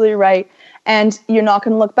 And you're not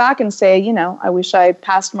going to look back and say, I wish I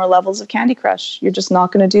passed more levels of Candy Crush. You're just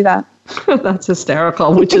not going to do that. That's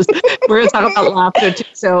hysterical, we're going to talk about laughter too.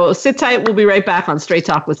 So sit tight. We'll be right back on Straight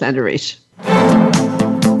Talk with Sandra Reich.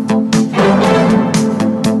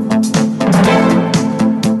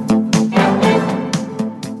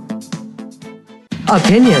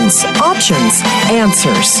 Opinions, options,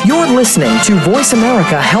 answers. You're listening to Voice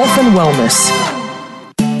America Health and Wellness.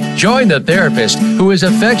 Join the therapist who is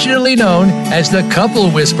affectionately known as the Couple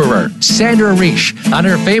Whisperer, Sandra Reish, on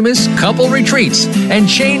her famous couple retreats and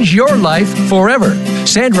change your life forever.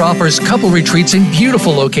 Sandra offers couple retreats in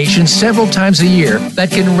beautiful locations several times a year that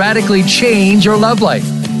can radically change your love life.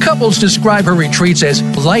 Couples describe her retreats as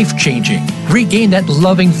life-changing. Regain that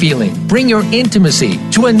loving feeling, bring your intimacy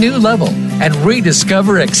to a new level, and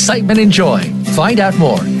rediscover excitement and joy. Find out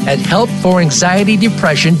more at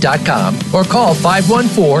helpforanxietydepression.com or call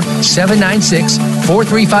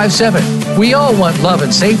 514-796-4357. We all want love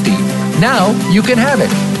and safety. Now you can have it.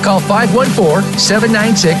 Call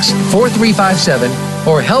 514-796-4357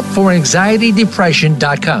 or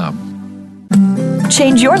helpforanxietydepression.com.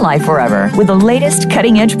 Change your life forever with the latest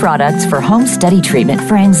cutting-edge products for home study treatment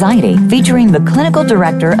for anxiety, featuring the clinical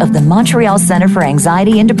director of the Montreal Center for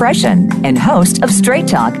Anxiety and Depression and host of Straight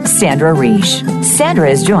Talk, Sandra Reish. Sandra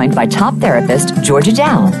is joined by top therapist Georgia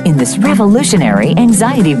Dow in this revolutionary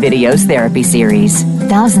anxiety videos therapy series.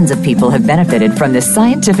 Thousands of people have benefited from this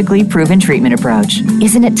scientifically proven treatment approach.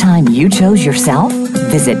 Isn't it time you chose yourself?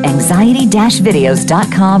 Visit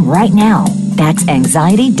anxiety-videos.com right now. That's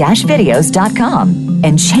anxiety-videos.com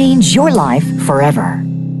and change your life forever.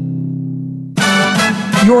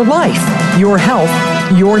 Your life, your health,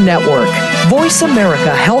 your network. Voice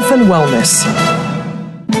America Health and Wellness.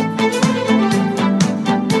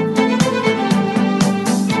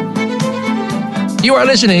 You are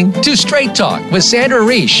listening to Straight Talk with Sandra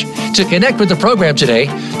Reish. To connect with the program today,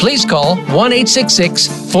 please call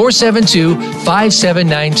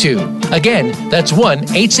 1-866-472-5792. Again, that's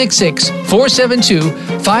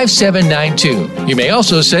 1-866-472-5792. You may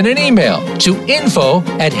also send an email to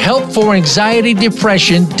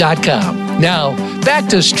info@helpforanxietydepression.com. Now, back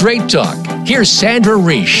to Straight Talk. Here's Sandra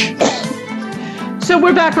Reish. So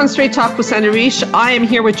we're back on Straight Talk with Sandra Reish. I am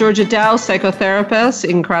here with Georgia Dow, psychotherapist,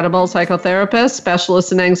 incredible psychotherapist,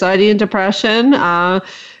 specialist in anxiety and depression,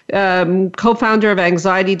 co-founder of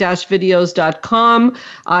anxiety-videos.com.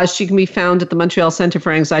 She can be found at the Montreal Center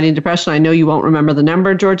for Anxiety and Depression. I know you won't remember the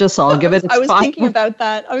number, Georgia, so I'll give it. I was thinking about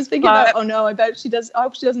that. I was thinking about, oh no, I bet she does. I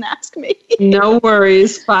hope she doesn't ask me. No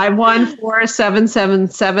worries.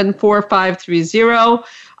 514-777-4530.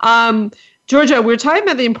 Georgia, we're talking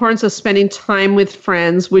about the importance of spending time with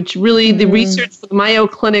friends, which really the research for the Mayo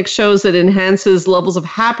Clinic shows that enhances levels of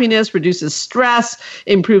happiness, reduces stress,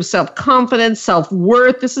 improves self-confidence,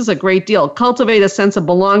 self-worth. This is a great deal. Cultivate a sense of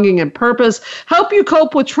belonging and purpose, help you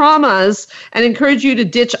cope with traumas, and encourage you to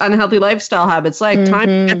ditch unhealthy lifestyle habits like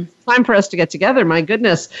time for us to get together. My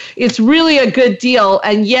goodness, it's really a good deal.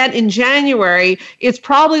 And yet in January, it's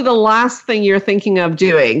probably the last thing you're thinking of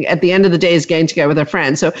doing at the end of the day is getting together with a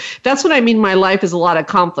friend. So that's what I mean. My life is a lot of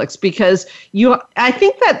conflicts because I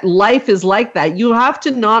think that life is like that. You have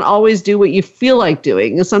to not always do what you feel like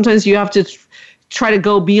doing. And sometimes you have to try to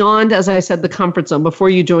go beyond, as I said, the comfort zone. Before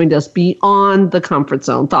you joined us, beyond the comfort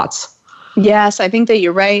zone. Thoughts? Yes, I think that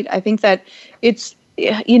you're right. I think that it's,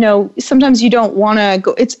 sometimes you don't want to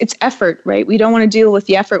go, it's effort, right? We don't want to deal with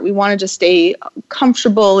the effort. We want to just stay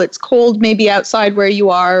comfortable. It's cold maybe outside where you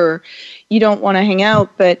are, or you don't want to hang out,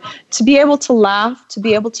 but to be able to laugh, to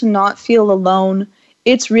be able to not feel alone,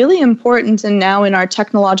 it's really important. And now in our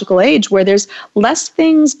technological age where there's less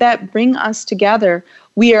things that bring us together,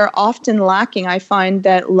 we are often lacking. I find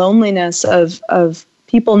that loneliness of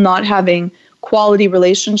people not having quality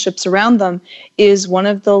relationships around them is one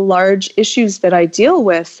of the large issues that I deal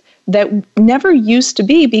with that never used to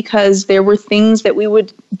be, because there were things that we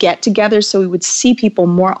would get together so we would see people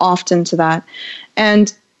more often to that.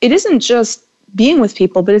 And it isn't just being with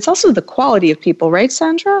people, but it's also the quality of people, right,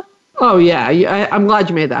 Sandra? Oh yeah, I'm glad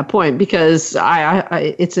you made that point because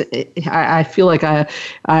I feel like I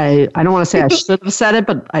don't want to say I should have said it,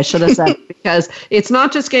 but I should have said it because it's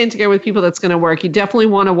not just getting together with people that's going to work. You definitely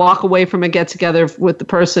want to walk away from a get together with the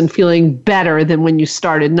person feeling better than when you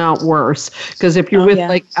started, not worse. Because if you're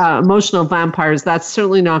emotional vampires, that's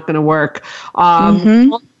certainly not going to work.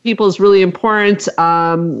 People is really important,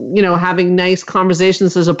 having nice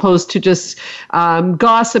conversations as opposed to just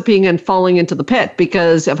gossiping and falling into the pit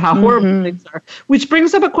because of how horrible things are. Which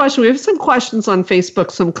brings up a question. We have some questions on Facebook,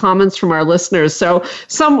 some comments from our listeners. So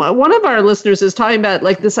one of our listeners is talking about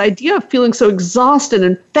like this idea of feeling so exhausted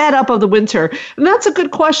and fed up of the winter. And that's a good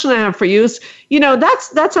question I have for you.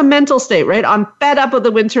 That's a mental state, right? I'm fed up of the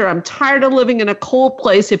winter. I'm tired of living in a cold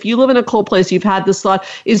place. If you live in a cold place, you've had this thought.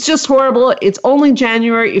 It's just horrible. It's only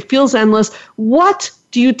January. It feels endless. What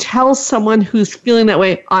do you tell someone who's feeling that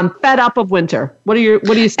way? I'm fed up of winter. What do you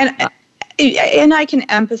say? And I can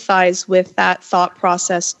empathize with that thought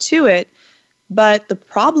process to it. But the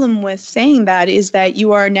problem with saying that is that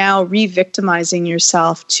you are now re-victimizing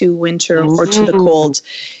yourself to winter or to the cold.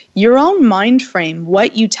 Your own mind frame,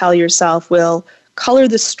 what you tell yourself, will color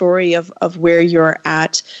the story of where you're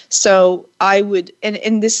at. So I would,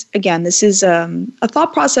 and this, again, this is a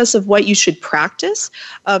thought process of what you should practice,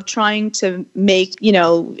 of trying to make,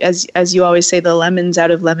 as you always say, the lemons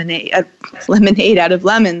out of lemonade, lemonade out of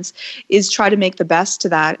lemons, is try to make the best to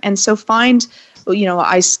that. And so find,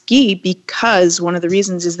 I ski because one of the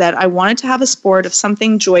reasons is that I wanted to have a sport of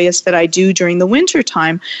something joyous that I do during the winter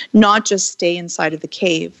time, not just stay inside of the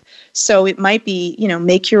cave. So it might be,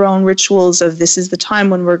 make your own rituals of this is the time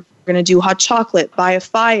when we're going to do hot chocolate by a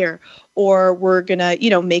fire, or we're going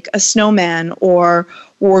to, make a snowman, or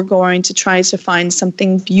we're going to try to find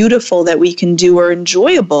something beautiful that we can do or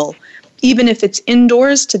enjoyable, even if it's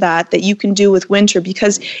indoors to that you can do with winter.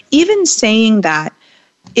 Because even saying that,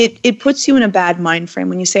 it puts you in a bad mind frame.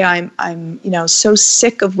 When you say I'm so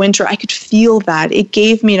sick of winter, I could feel that. It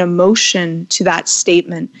gave me an emotion to that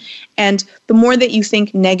statement. And the more that you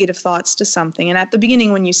think negative thoughts to something, and at the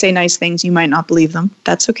beginning when you say nice things, you might not believe them.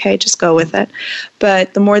 That's okay, just go with it.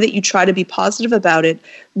 But the more that you try to be positive about it,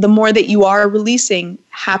 the more that you are releasing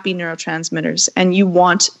happy neurotransmitters, and you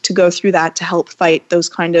want to go through that to help fight those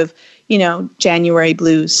kind of, January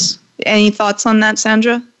blues. Any thoughts on that,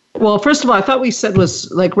 Sandra? Well, first of all, I thought we said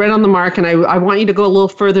was like right on the mark, and I want you to go a little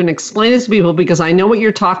further and explain this to people, because I know what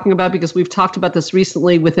you're talking about, because we've talked about this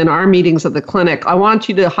recently within our meetings at the clinic. I want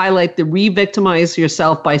you to highlight the re-victimize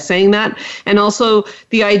yourself by saying that, and also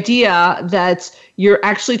the idea that you're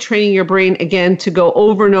actually training your brain again to go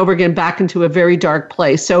over and over again back into a very dark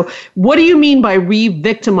place. So what do you mean by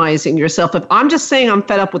re-victimizing yourself? If I'm just saying I'm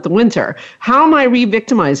fed up with the winter, how am I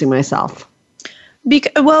re-victimizing myself?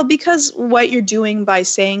 Because what you're doing by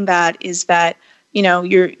saying that is that,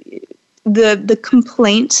 you're the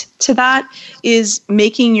complaint to that is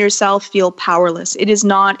making yourself feel powerless. It is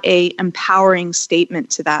not a empowering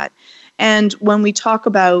statement to that. And when we talk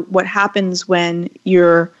about what happens when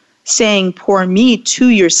you're saying poor me to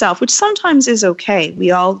yourself, which sometimes is okay.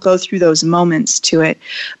 We all go through those moments to it.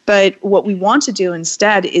 But what we want to do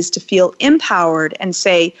instead is to feel empowered and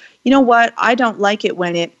say, you know what, I don't like it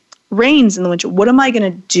when it rains in the winter. What am I going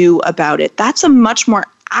to do about it? That's a much more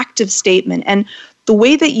active statement. And the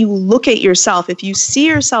way that you look at yourself, if you see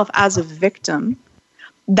yourself as a victim,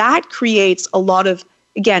 that creates a lot of,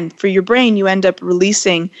 again, for your brain, you end up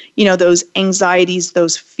releasing, those anxieties,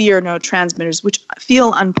 those fear neurotransmitters, which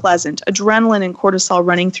feel unpleasant. Adrenaline and cortisol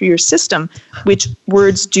running through your system, which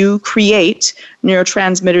words do create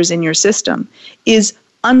neurotransmitters in your system, is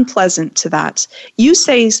unpleasant to that. You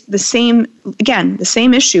say the same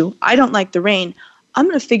issue. I don't like the rain. I'm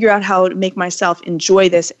going to figure out how to make myself enjoy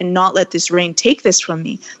this and not let this rain take this from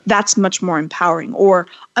me. That's much more empowering. Or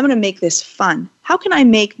I'm going to make this fun. How can I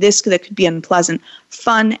make this that could be unpleasant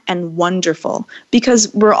fun and wonderful?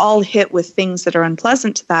 Because we're all hit with things that are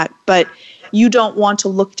unpleasant to that, but you don't want to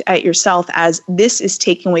look at yourself as this is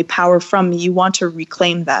taking away power from me. You want to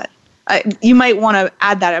reclaim that. You might want to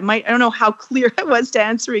add that. I don't know how clear I was to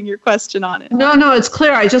answering your question on it. No, it's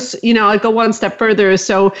clear. I just, I go one step further.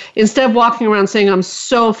 So instead of walking around saying, I'm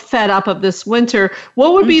so fed up of this winter,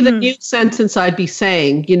 what would be the new sentence I'd be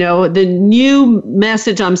saying? The new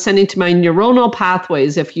message I'm sending to my neuronal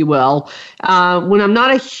pathways, if you will, when I'm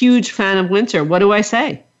not a huge fan of winter, what do I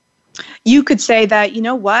say? You could say that, you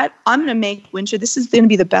know what, I'm going to make winter, this is going to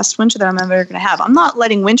be the best winter that I'm ever going to have. I'm not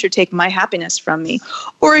letting winter take my happiness from me.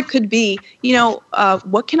 Or it could be,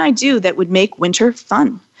 what can I do that would make winter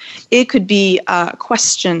fun? It could be a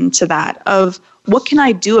question to that of, what can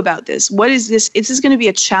I do about this? What is this? Is this going to be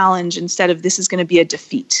a challenge instead of this is going to be a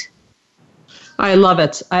defeat? I love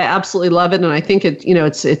it. I absolutely love it. And I think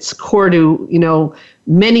it's core to,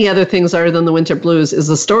 many other things other than the winter blues. Is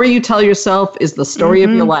the story you tell yourself is the story of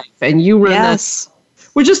your life. And you run this.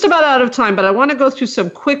 We're just about out of time, but I want to go through some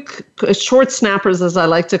quick, short snappers, as I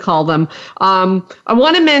like to call them. I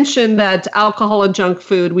want to mention that alcohol and junk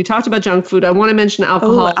food. We talked about junk food. I want to mention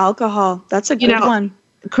alcohol. Oh, alcohol. That's a good one.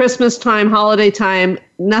 Christmas time, holiday time,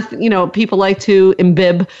 nothing, people like to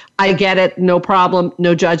imbibe. I get it. No problem.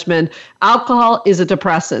 No judgment. Alcohol is a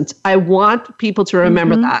depressant. I want people to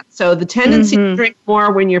remember that. So the tendency to drink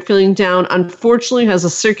more when you're feeling down, unfortunately, has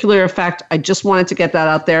a circular effect. I just wanted to get that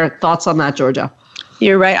out there. Thoughts on that, Georgia?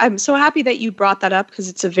 You're right. I'm so happy that you brought that up, because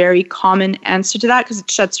it's a very common answer to that, because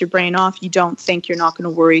it shuts your brain off. You don't think, you're not going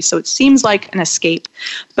to worry. So it seems like an escape,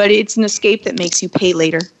 but it's an escape that makes you pay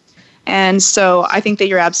later. And so I think that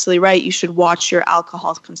you're absolutely right. You should watch your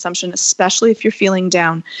alcohol consumption, especially if you're feeling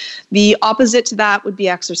down. The opposite to that would be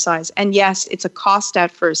exercise. And yes, it's a cost at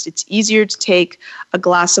first. It's easier to take a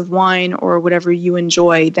glass of wine or whatever you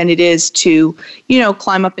enjoy than it is to,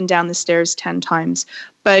 climb up and down the stairs 10 times.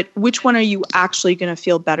 But which one are you actually going to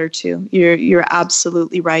feel better to? You're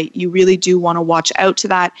absolutely right. You really do want to watch out to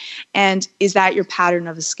that. And is that your pattern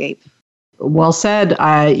of escape? Well said.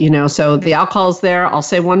 So the alcohol's there. I'll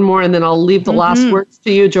say one more and then I'll leave the last words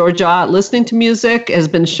to you, Georgia. Listening to music has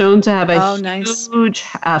been shown to have a huge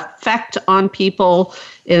effect on people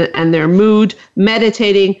and their mood.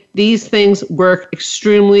 Meditating, these things work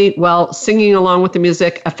extremely well. Singing along with the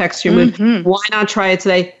music affects your mood. Why not try it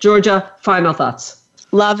today? Georgia, final thoughts.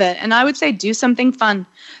 Love it. And I would say do something fun,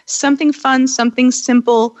 something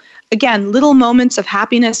simple. Again, little moments of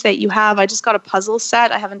happiness that you have. I just got a puzzle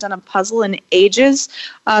set. I haven't done a puzzle in ages.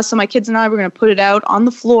 So my kids and I were going to put it out on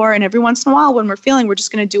the floor. And every once in a while when we're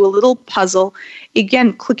just going to do a little puzzle.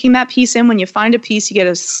 Again, clicking that piece in. When you find a piece, you get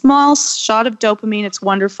a small shot of dopamine. It's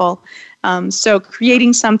wonderful. So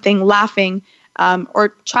creating something, laughing,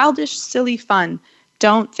 or childish, silly fun.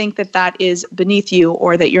 Don't think that is beneath you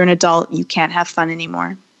or that you're an adult. You can't have fun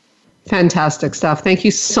anymore. Fantastic stuff. Thank you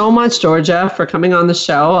so much, Georgia, for coming on the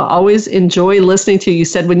show. I always enjoy listening to you. You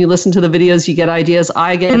said when you listen to the videos, you get ideas.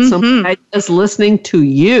 I get some ideas listening to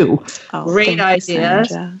you. Great ideas.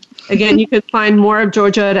 Sandra. Again, you can find more of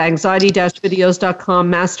Georgia at anxiety-videos.com,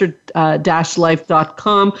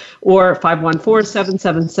 master-life.com, or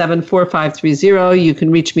 514-777-4530. You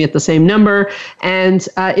can reach me at the same number. And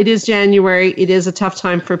it is January. It is a tough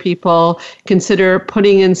time for people. Consider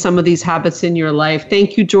putting in some of these habits in your life.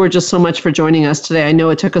 Thank you, Georgia, so much for joining us today. I know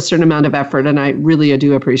it took a certain amount of effort, and I really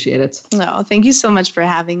do appreciate it. No, thank you so much for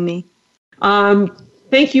having me.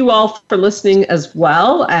 Thank you all for listening as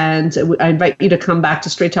well. And I invite you to come back to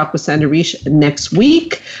Straight Talk with Sandra Reish next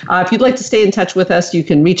week. If you'd like to stay in touch with us, you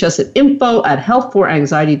can reach us at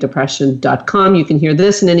info@healthforanxietydepression.com. You can hear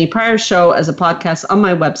this and any prior show as a podcast on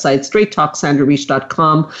my website,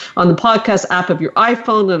 straighttalksandrareish.com, on the podcast app of your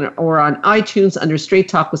iPhone or on iTunes under Straight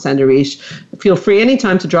Talk with Sandra Reish. Feel free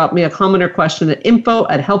anytime to drop me a comment or question at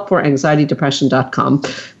info@healthforanxietydepression.com.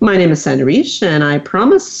 My name is Sandra Reish, and I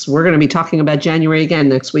promise we're going to be talking about January again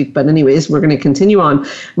next week. But anyways, we're going to continue on.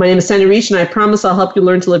 My name is Sandra Reish, and I promise I'll help you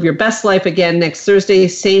learn to live your best life again next Thursday,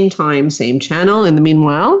 same time, same channel. In the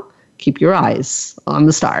meanwhile, keep your eyes on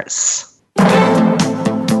the stars.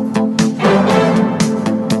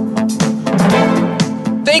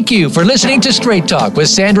 Thank you for listening to Straight Talk with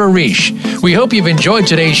Sandra Reish. We hope you've enjoyed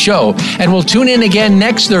today's show, and we'll tune in again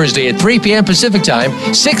next Thursday at 3 p.m. Pacific Time,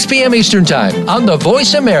 6 p.m. Eastern Time on the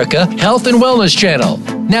Voice America Health and Wellness Channel.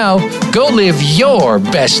 Now, go live your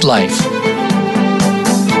best life.